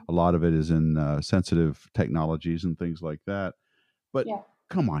a lot of it is in sensitive technologies and things like that. But yeah.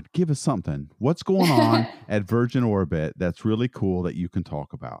 Come on, give us something. What's going on at Virgin Orbit that's really cool that you can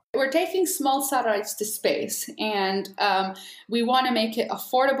talk about? We're taking small satellites to space, and we want to make it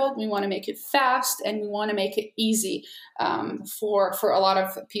affordable, we want to make it fast, and we want to make it easy for a lot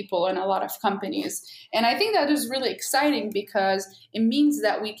of people and a lot of companies. And I think that is really exciting because it means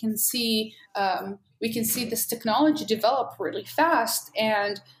that we can see this technology develop really fast.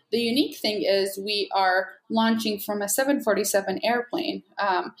 And the unique thing is we are launching from a 747 airplane,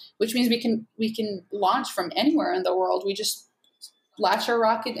 which means we can launch from anywhere in the world. We just latch our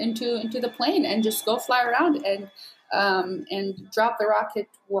rocket into the plane and just go fly around. And and drop the rocket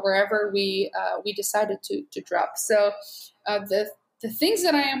wherever we decided to drop. So the things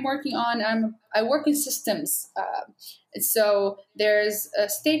that I am working on, I work in systems. So there's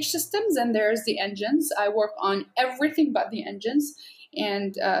stage systems and there's the engines. I work on everything but the engines.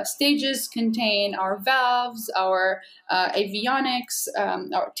 And stages contain our valves, our avionics,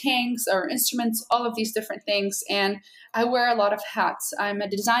 our tanks, our instruments, all of these different things. And I wear a lot of hats. I'm a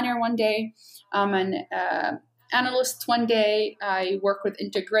designer one day. I'm an analyst one day. I work with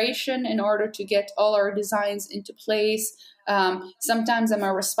integration in order to get all our designs into place. Sometimes I'm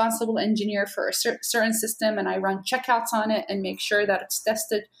a responsible engineer for a certain system, and I run checkouts on it and make sure that it's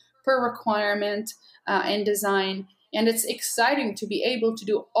tested per requirement and design. And it's exciting to be able to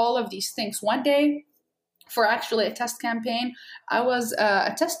do all of these things. One day, for actually a test campaign, I was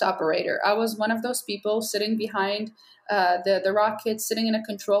a test operator. I was one of those people sitting behind the rocket, sitting in a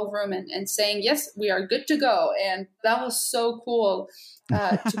control room and saying, yes, we are good to go. And that was so cool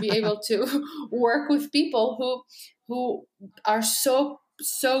to be able to work with people who are so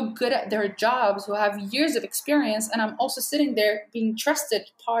good at their jobs, who have years of experience. And I'm also sitting there being trusted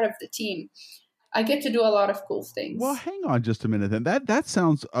part of the team. I get to do a lot of cool things. Well, hang on just a minute then. That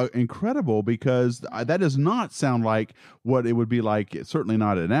sounds incredible, because that does not sound like what it would be like. Certainly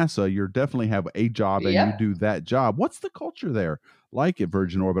not at NASA. You definitely have a job and you do that job. What's the culture there like at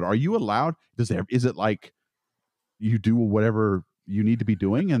Virgin Orbit? Are you allowed? Is it like you do whatever you need to be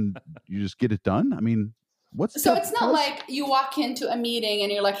doing and you just get it done? I mean, so it's not like you walk into a meeting and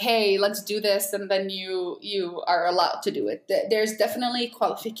you're like, hey, let's do this, and then you are allowed to do it. There's definitely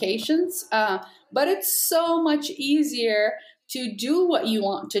qualifications, but it's so much easier to do what you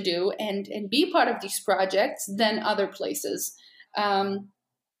want to do and be part of these projects than other places. At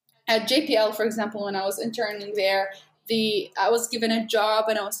JPL, for example, when I was interning there, I was given a job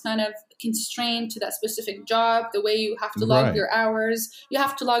and I was kind of constrained to that specific job. The way you have to log your hours, you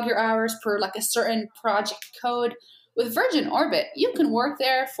have to log your hours per like a certain project code. With Virgin Orbit, you can work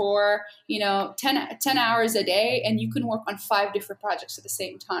there for 10 hours a day, and you can work on 5 different projects at the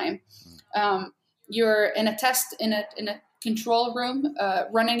same time. You're in a test in a control room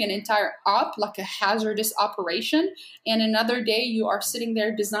running an entire op, like a hazardous operation, and another day you are sitting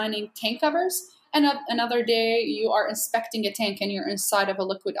there designing tank covers. And another day you are inspecting a tank and you're inside of a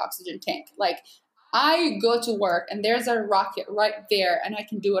liquid oxygen tank. Like, I go to work and there's a rocket right there and I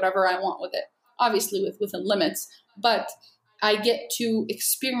can do whatever I want with it, obviously within limits, but I get to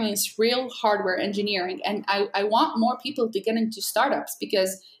experience real hardware engineering. And I want more people to get into startups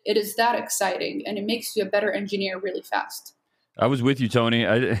because it is that exciting and it makes you a better engineer really fast. I was with you, Tony.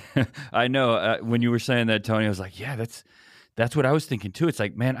 I know when you were saying that, Tony, I was like, yeah, that's what I was thinking too. It's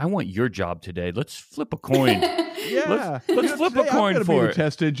like, man, I want your job today. Let's flip a coin. Yeah, let's flip a coin for it.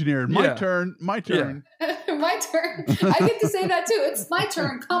 Test engineer. My turn. My turn. I get to say that too. It's my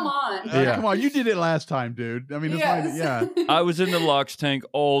turn. Come on. Come on. You did it last time, dude. I mean, it's I was in the LOX tank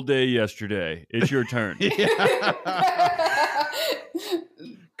all day yesterday. It's your turn.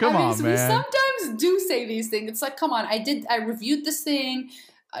 Come on, man. We sometimes do say these things. It's like, come on, I reviewed this thing,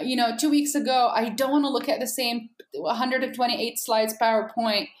 2 weeks ago. I don't want to look at the same 128 slides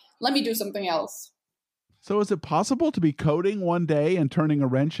PowerPoint. Let me do something else. So is it possible to be coding one day and turning a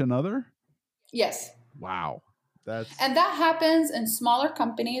wrench another? Yes. Wow. And that happens in smaller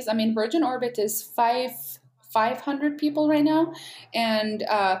companies. I mean, Virgin Orbit is 500 people right now, and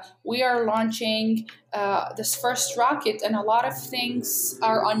we are launching this first rocket, and a lot of things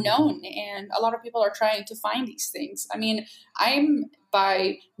are unknown, and a lot of people are trying to find these things. I mean, I'm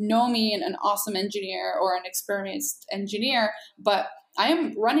by no means an awesome engineer or an experienced engineer, but I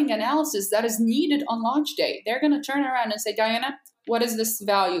am running analysis that is needed on launch day. They're going to turn around and say, Diana, what is this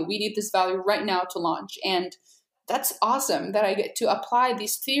value? We need this value right now to launch. And that's awesome that I get to apply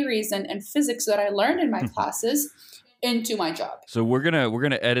these theories and physics that I learned in my classes into my job. So we're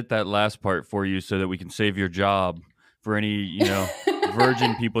gonna edit that last part for you so that we can save your job for any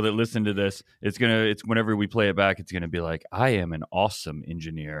Virgin people that listen to this. It's whenever we play it back, it's gonna be like, I am an awesome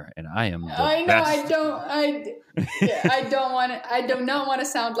engineer and I am the best. I do not want to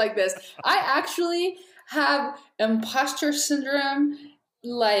sound like this. I actually have imposter syndrome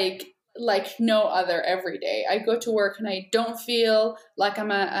like no other every day. I go to work and I don't feel like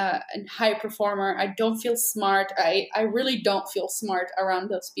I'm a high performer. I don't feel smart. I really don't feel smart around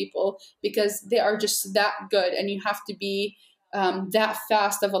those people because they are just that good, and you have to be that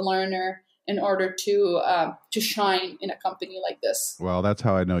fast of a learner in order to shine in a company like this. Well, that's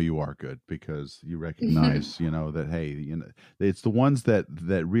how I know you are good, because you recognize, that, hey, it's the ones that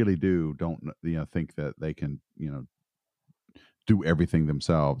really don't, think that they can, do everything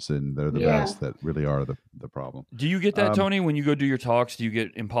themselves, and they're the Yeah. best that really are the problem. Do you get that, Tony, when you go do your talks? Do you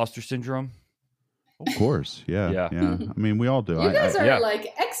get imposter syndrome? Of course, yeah. I mean, we all do. You guys are yeah.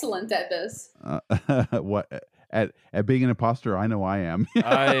 like excellent at this. What at being an imposter? I know I am.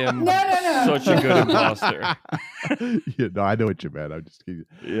 I am No. such a good imposter. Yeah, no, I know what you meant. I'm just kidding.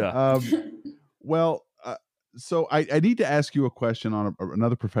 Yeah. Well, so I need to ask you a question on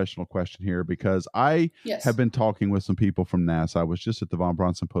another professional question here, because I Yes. have been talking with some people from NASA. I was just at the Von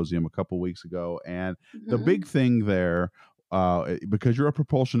Braun Symposium a couple weeks ago, and the Mhm. big thing there, because you're a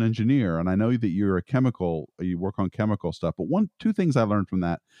propulsion engineer, and I know that you work on chemical stuff, but two things I learned from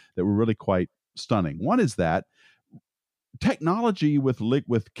that were really quite stunning. One is that technology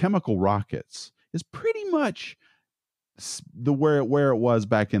with chemical rockets is pretty much where it was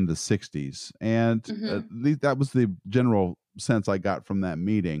back in the 60s, and that was the general sense I got from that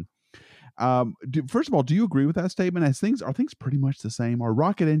meeting. First of all, do you agree with that statement? Are things pretty much the same?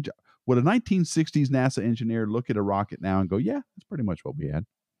 Would a 1960s NASA engineer look at a rocket now and go, yeah, that's pretty much what we had?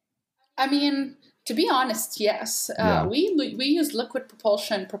 I mean, to be honest, yes. Yeah. We use liquid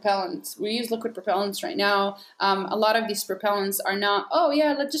propulsion propellants. We use liquid propellants right now. A lot of these propellants are not,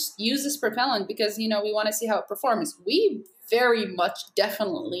 let's just use this propellant because, we want to see how it performs. We very much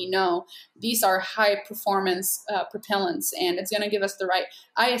definitely know these are high performance propellants, and it's going to give us the right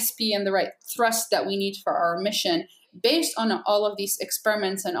ISP and the right thrust that we need for our mission, based on all of these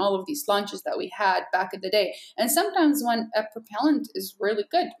experiments and all of these launches that we had back in the day. And sometimes when a propellant is really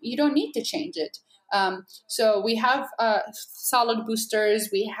good, you don't need to change it. So we have solid boosters.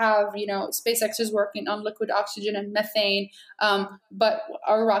 We have, SpaceX is working on liquid oxygen and methane, but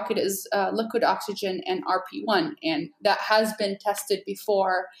our rocket is liquid oxygen and RP1, and that has been tested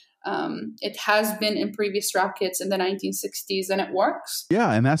before. It has been in previous rockets in the 1960s, and it works.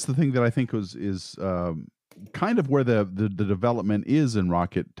 Yeah, and that's the thing that I think is kind of where the development is in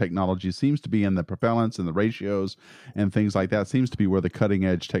rocket technology. Seems to be in the propellants and the ratios and things like that. Seems to be where the cutting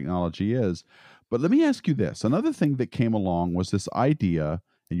edge technology is. But let me ask you this. Another thing that came along was this idea,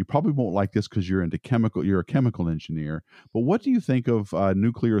 and you probably won't like this because you're a chemical engineer, but what do you think of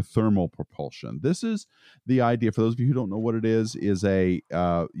nuclear thermal propulsion? This is the idea, for those of you who don't know what it is a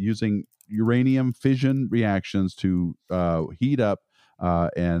using uranium fission reactions to heat up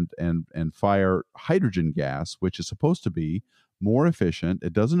and fire hydrogen gas, which is supposed to be more efficient.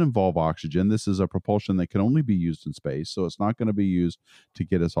 It doesn't involve oxygen. This is a propulsion that can only be used in space, so it's not going to be used to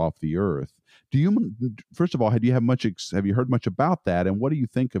get us off the Earth. First of all, have you heard much about that, and what do you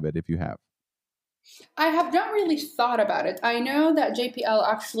think of it if you have? I have not really thought about it. I know that JPL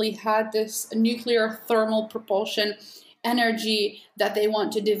actually had this nuclear thermal propulsion energy that they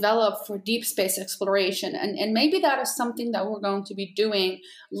want to develop for deep space exploration. And maybe that is something that we're going to be doing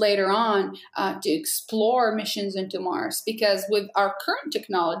later on to explore missions into Mars. Because with our current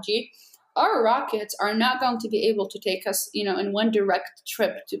technology, our rockets are not going to be able to take us, in one direct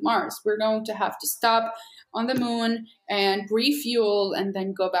trip to Mars. We're going to have to stop on the moon and refuel and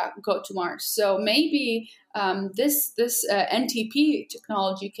then go to Mars. So maybe this NTP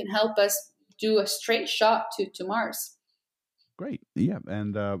technology can help us do a straight shot to Mars. Great. Yeah.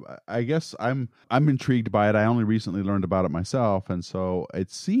 And I guess I'm intrigued by it. I only recently learned about it myself. And so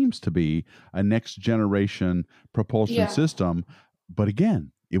it seems to be a next generation propulsion system. But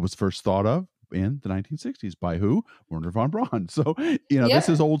again, it was first thought of in the 1960s by who? Wernher von Braun. So, this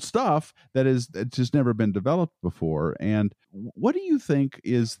is old stuff it's just never been developed before. And what do you think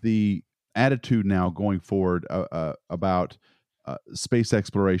is the attitude now going forward about space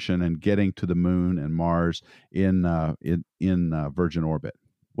exploration and getting to the moon and Mars in Virgin orbit?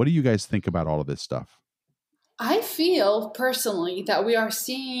 What do you guys think about all of this stuff? I feel personally that we are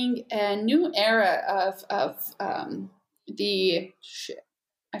seeing a new era of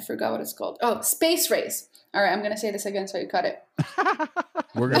I forgot what it's called. Oh, space race. All right, I'm going to say this again so you cut it.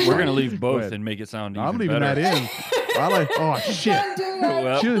 We're going to leave both and make it sound even I'm leaving better. that in. Oh,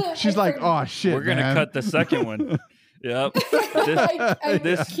 shit. She's like, oh, shit, we're going to cut the second one. Yep.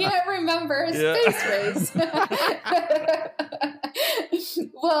 I can't remember space race.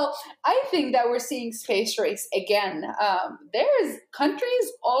 Well, I think that we're seeing space race again. There's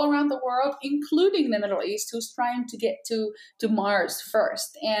countries all around the world, including the Middle East, who's trying to get to Mars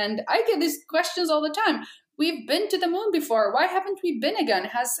first. And I get these questions all the time. We've been to the moon before. Why haven't we been again?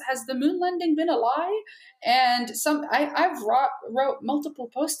 Has the moon landing been a lie? And I've wrote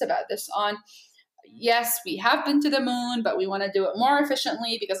multiple posts about this on. Yes, we have been to the moon, but we want to do it more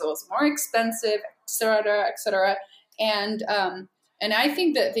efficiently because it was more expensive, et cetera, et cetera. And I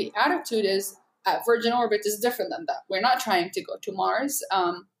think that the attitude is at Virgin Orbit is different than that. We're not trying to go to Mars.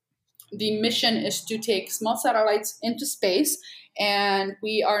 the mission is to take small satellites into space, and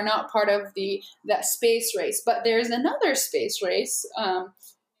we are not part of that space race. But there's another space race.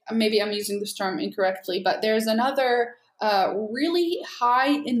 Maybe I'm using this term incorrectly, but there's another really high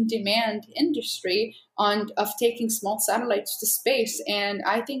in demand industry of taking small satellites to space, and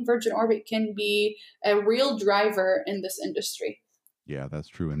I think Virgin Orbit can be a real driver in this industry. Yeah, that's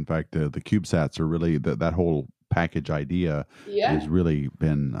true. In fact, the CubeSats are really that whole package idea has really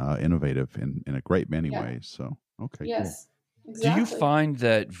been innovative in a great many ways. So, okay, yes. Cool. Exactly. Do you find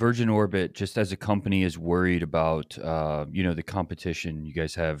that Virgin Orbit, just as a company, is worried about the competition? You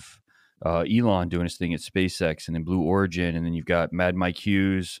guys have Elon doing his thing at SpaceX, and then Blue Origin, and then you've got Mad Mike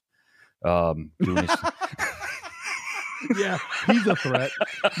Hughes doing his. Yeah, he's a threat.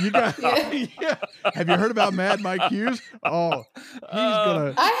 You got. Yeah. Have you heard about Mad Mike Hughes? Oh, he's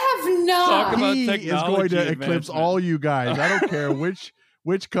gonna. I have not. Talk about He is going to eclipse all you guys. I don't care which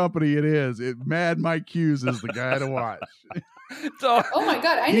company it is. Mad Mike Hughes is the guy to watch. Oh my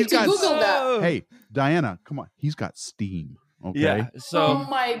God, I need to Google that. Hey, Diana, come on. He's got steam. Okay. Yeah. So, oh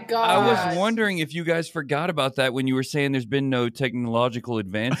my God. I was wondering if you guys forgot about that when you were saying there's been no technological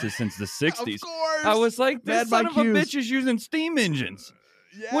advances since the 60s. Of course. I was like, this son of a bitch is using steam engines.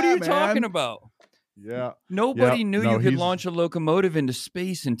 Yeah, what are you talking about? Yeah. Nobody knew you could launch a locomotive into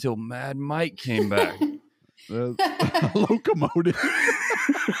space until Mad Mike came back. Locomotive.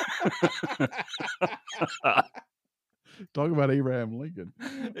 Talk about Abraham Lincoln.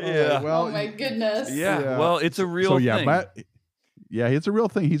 Yeah. Well, oh my goodness. Yeah. Well, it's a real thing. It's a real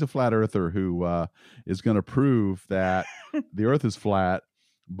thing. He's a flat earther who is going to prove that the Earth is flat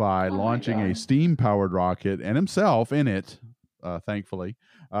by launching a steam-powered rocket and himself in it, thankfully,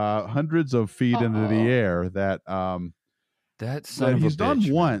 hundreds of feet into the air that he's done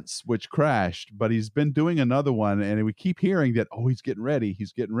once, which crashed, but he's been doing another one, and we keep hearing that, he's getting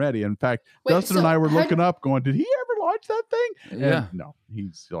ready. In fact, Dustin and I were looking up going, did he ever launch that thing? Yeah. And no, he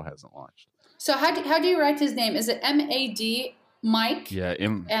still hasn't launched. So how do you write his name? Is it M-A-D Mike? Yeah,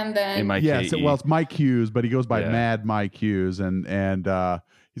 and then M-I-K-E. Yes, it's Mike Hughes, but he goes by Mad Mike Hughes, and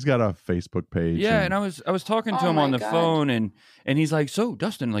he's got a Facebook page. Yeah, and I was talking to him on the phone, and he's like, "So,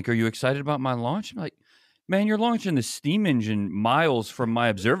 Dustin, like, are you excited about my launch?" I'm like, "Man, you're launching the steam engine miles from my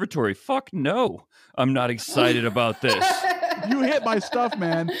observatory. Fuck no, I'm not excited about this." You hit my stuff,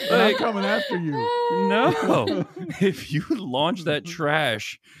 man, and I'm coming after you. No, if you launch that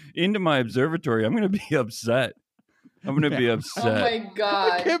trash into my observatory, I'm going to be upset. I'm going to be upset. Oh my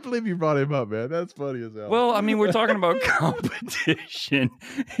God. I can't believe you brought him up, man. That's funny as hell. Well, I mean, we're talking about competition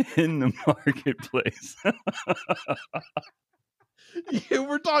in the marketplace. Yeah,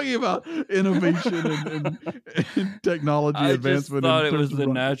 we're talking about innovation and technology advancement. I thought it was the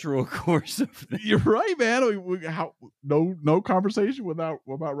natural course of things. You're right, man. No conversation about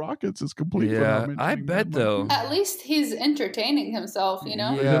rockets is complete. Yeah, I bet though. At least he's entertaining himself, you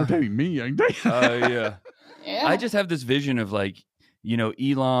know? He's entertaining me. I can tell you. Yeah. Yeah. I just have this vision of like,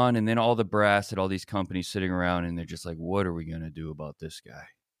 Elon and then all the brass at all these companies sitting around and they're just like, what are we going to do about this guy?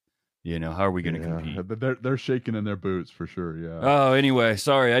 How are we going to compete? They're shaking in their boots for sure. Yeah. Oh, anyway,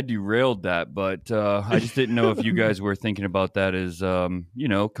 sorry, I derailed that, but I just didn't know if you guys were thinking about that as,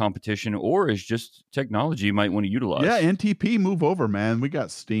 competition or as just technology you might want to utilize. Yeah, NTP, move over, man. We got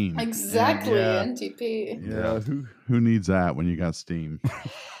steam. Exactly, NTP. Yeah, who needs that when you got steam?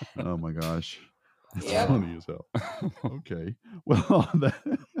 Oh my gosh. It's funny as hell. Okay. Well, that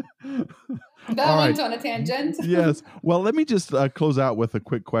went on a tangent. Yes. Well, let me just close out with a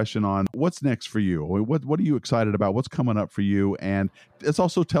quick question on what's next for you. What are you excited about? What's coming up for you? And let's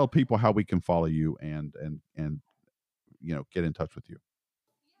also tell people how we can follow you and get in touch with you.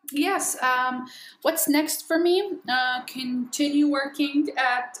 Yes. What's next for me? Continue working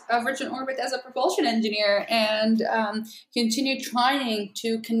at Virgin Orbit as a propulsion engineer and continue trying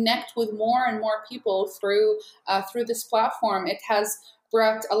to connect with more and more people through this platform. It has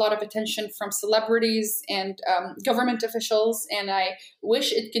brought a lot of attention from celebrities and government officials, and I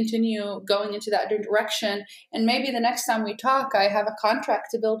wish it continue going into that direction. And maybe the next time we talk, I have a contract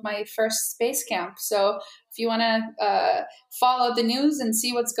to build my first space camp. So if you want to follow the news and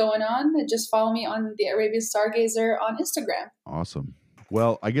see what's going on, just follow me on the Arabian Stargazer on Instagram. Awesome.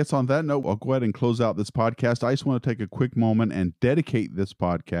 Well, I guess on that note, I'll go ahead and close out this podcast. I just want to take a quick moment and dedicate this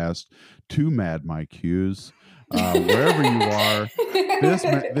podcast to Mad Mike Hughes. Wherever you are,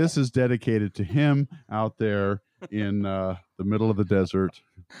 this is dedicated to him out there in the middle of the desert.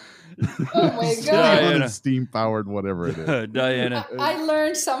 Oh my God. Steam powered, whatever it is. Diana. I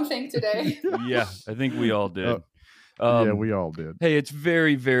learned something today. Yeah, I think we all did. Yeah, we all did. Hey, it's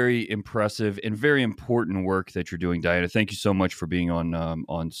very, very impressive and very important work that you're doing, Diana. Thank you so much for being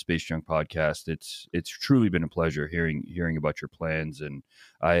on Space Junk Podcast. It's truly been a pleasure hearing about your plans, and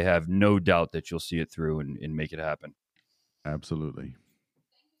I have no doubt that you'll see it through and make it happen. Absolutely.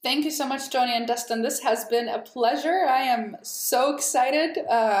 Thank you so much, Tony and Dustin. This has been a pleasure. I am so excited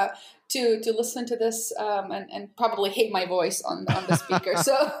to listen to this and probably hate my voice on the speaker.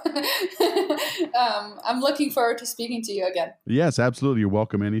 So I'm looking forward to speaking to you again. Yes, absolutely. You're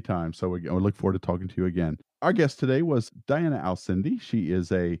welcome anytime. So we look forward to talking to you again. Our guest today was Diana Alcindi. She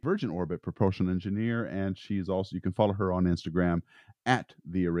is a Virgin Orbit propulsion engineer, and she's also, you can follow her on Instagram at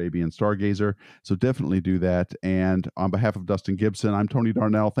the Arabian Stargazer. So definitely do that. And on behalf of Dustin Gibson, I'm Tony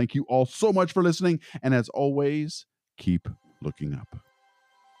Darnell. Thank you all so much for listening. And as always, keep looking up.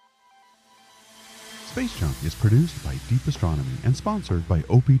 Space Junk is produced by Deep Astronomy and sponsored by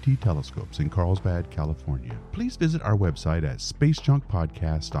OPT Telescopes in Carlsbad, California. Please visit our website at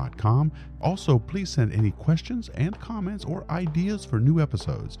spacejunkpodcast.com. Also, please send any questions and comments or ideas for new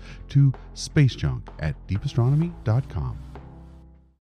episodes to spacejunk@deepastronomy.com.